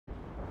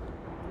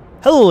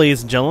Hello ladies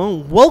and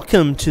gentlemen,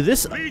 welcome to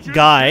this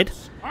guide.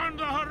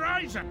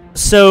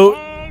 So,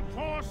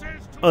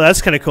 oh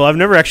that's kind of cool, I've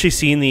never actually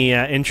seen the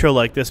intro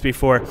like this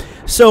before.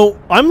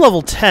 So, I'm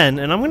level 10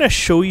 and I'm going to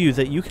show you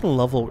that you can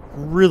level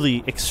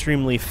really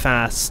extremely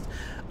fast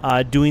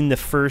doing the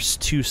first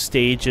two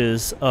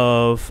stages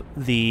of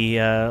the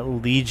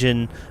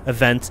Legion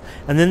event.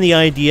 And then the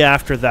idea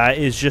after that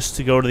is just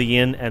to go to the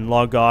inn and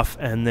log off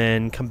and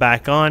then come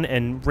back on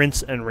and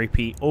rinse and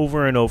repeat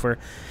over and over.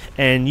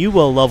 And you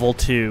will level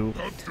to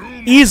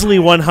easily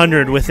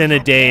 100 within a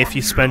day if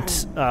you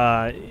spent,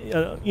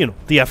 you know,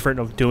 the effort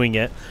of doing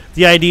it.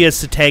 The idea is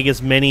to tag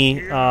as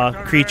many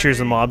creatures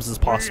and mobs as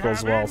possible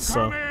as well.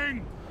 So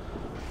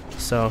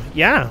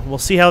yeah, we'll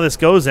see how this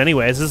goes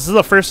anyways. This is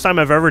the first time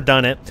I've ever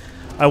done it.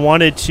 I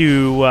wanted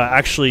to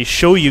actually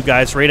show you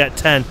guys right at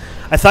 10.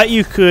 I thought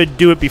you could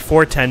do it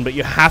before 10, but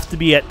you have to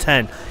be at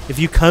 10. If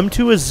you come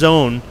to a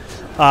zone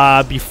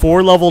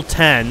before level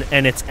 10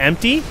 and it's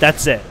empty,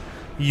 that's it.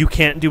 You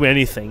can't do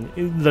anything.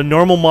 The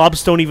normal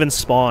mobs don't even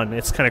spawn.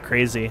 It's kind of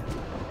crazy.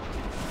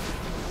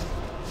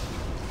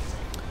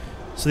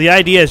 So the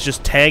idea is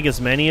just tag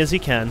as many as you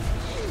can.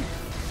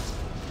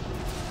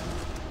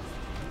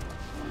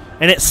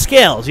 And it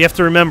scales. You have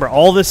to remember,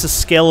 all this is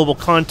scalable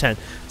content.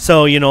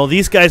 So, you know,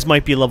 these guys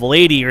might be level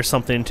 80 or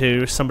something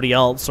to somebody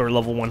else, or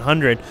level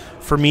 100.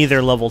 For me,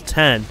 they're level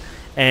 10.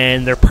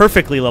 And they're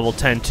perfectly level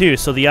 10 too.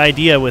 So the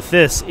idea with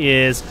this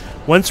is,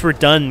 once we're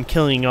done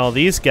killing all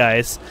these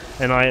guys,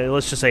 and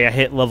let's just say I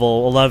hit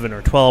level 11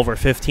 or 12 or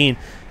 15,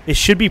 it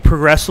should be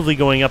progressively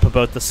going up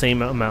about the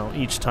same amount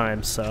each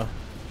time, so...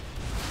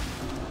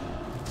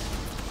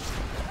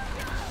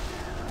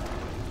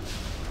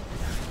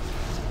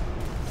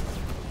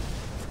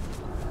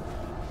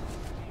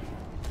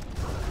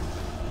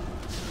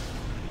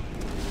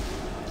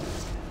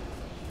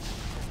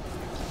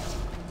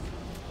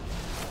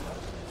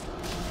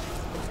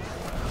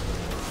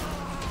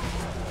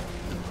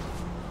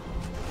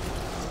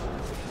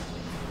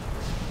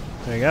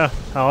 There you go.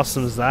 How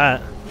awesome is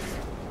that?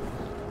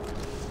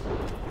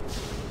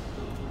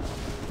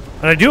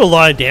 And I do a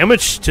lot of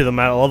damage to them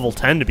at level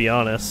 10, to be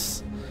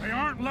honest. They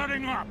aren't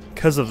letting up.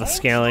 Because of the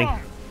scaling.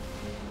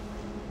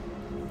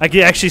 I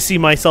can actually see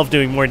myself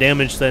doing more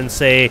damage than,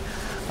 say,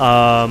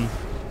 a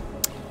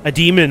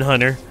demon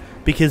hunter,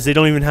 because they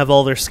don't even have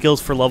all their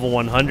skills for level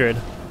 100.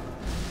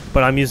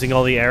 But I'm using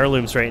all the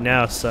heirlooms right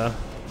now, so...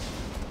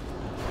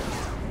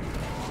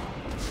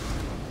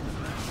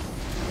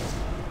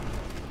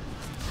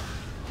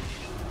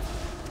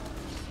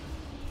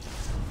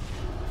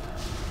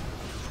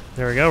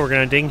 There we go, we're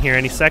going to ding here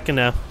any second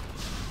now.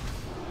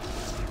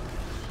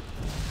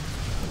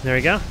 There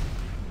we go.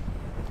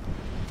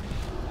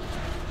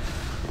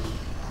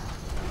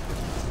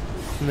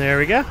 And there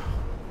we go.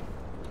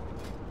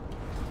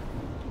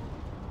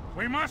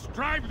 We must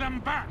drive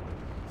them back.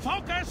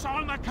 Focus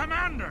on the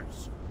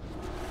commanders.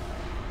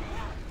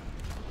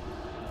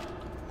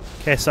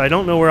 Okay, so I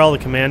don't know where all the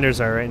commanders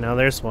are right now.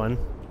 There's one.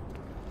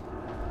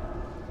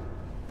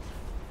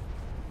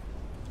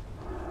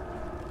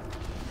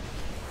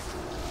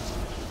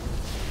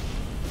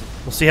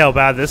 We'll see how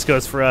bad this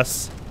goes for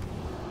us.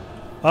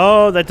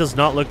 Oh, that does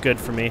not look good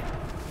for me.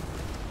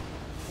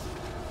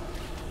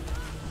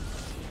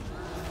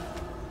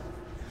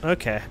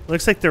 Okay,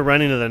 looks like they're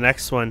running to the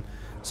next one.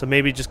 So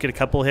maybe just get a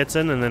couple hits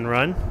in and then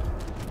run.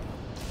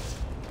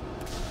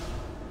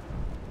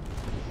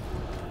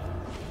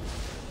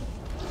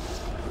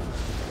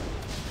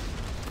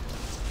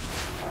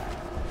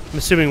 I'm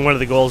assuming one of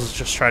the goals is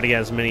just try to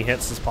get as many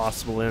hits as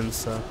possible in,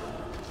 so...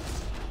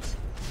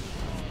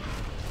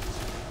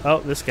 Oh,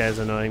 this guy's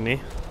annoying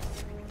me.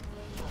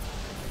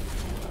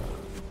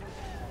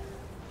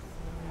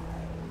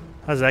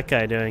 How's that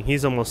guy doing?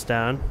 He's almost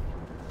down.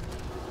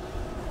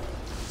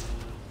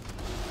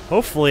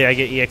 Hopefully I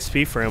get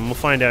EXP for him. We'll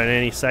find out in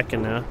any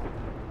second now.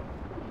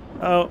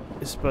 Oh,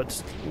 he's about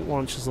to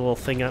launch his little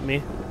thing at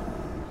me.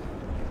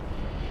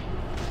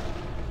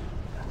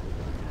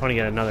 I want to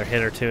get another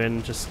hit or two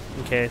in just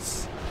in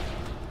case.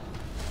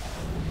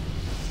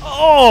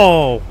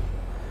 Oh!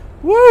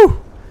 Woo!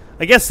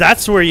 I guess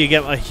that's where you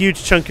get a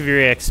huge chunk of your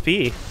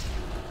EXP.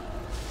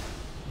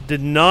 Did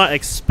not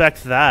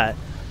expect that.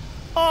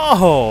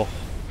 Oh!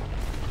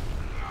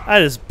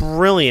 That is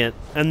brilliant.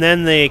 And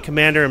then the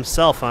commander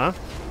himself, huh?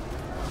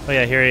 Oh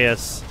yeah, here he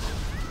is.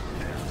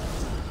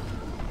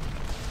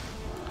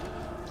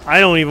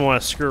 I don't even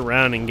want to screw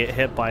around and get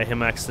hit by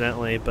him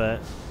accidentally, but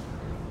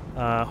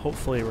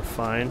hopefully we're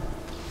fine.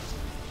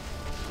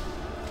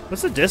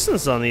 What's the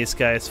distance on these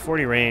guys?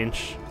 40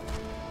 range.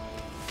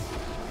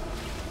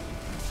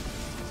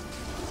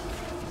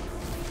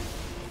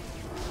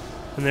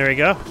 And there we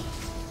go.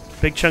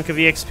 Big chunk of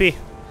EXP.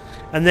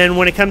 And then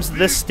when it comes to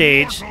this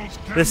stage,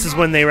 this is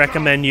when they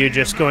recommend you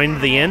just going to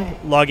the inn,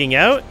 logging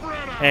out,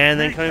 and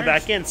then coming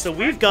back in. So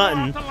we've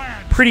gotten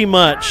pretty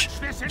much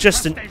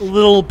just a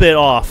little bit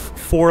off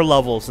 4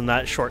 levels in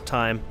that short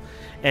time.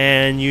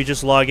 And you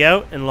just log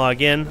out and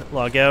log in,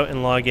 log out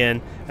and log in,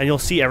 and you'll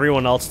see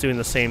everyone else doing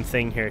the same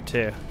thing here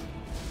too.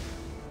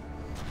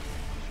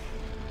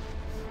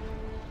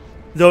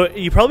 Though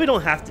you probably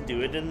don't have to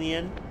do it in the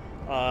end.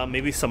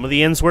 Maybe some of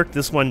the ends work.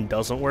 This one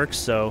doesn't work,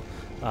 so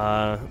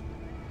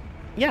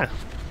yeah.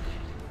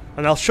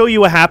 And I'll show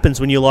you what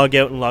happens when you log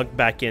out and log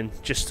back in,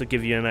 just to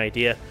give you an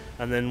idea.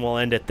 And then we'll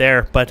end it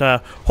there. But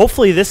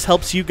hopefully this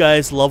helps you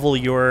guys level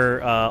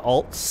your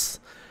alts,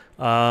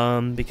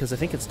 because I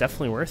think it's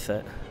definitely worth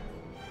it.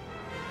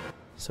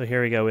 So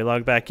here we go. We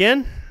log back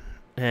in,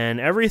 and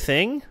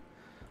everything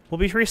will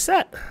be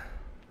reset.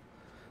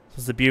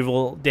 This is a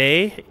beautiful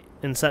day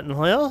in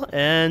Sentinel Hill,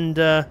 and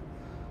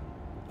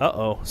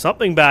uh-oh,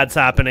 something bad's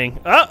happening.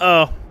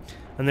 Uh-oh.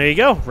 And there you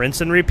go.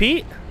 Rinse and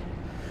repeat.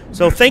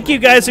 So thank you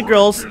guys and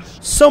girls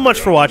so much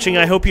for watching.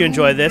 I hope you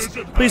enjoyed this.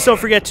 Please don't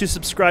forget to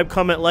subscribe,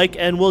 comment, like,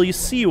 and we'll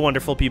see you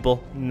wonderful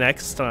people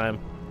next time.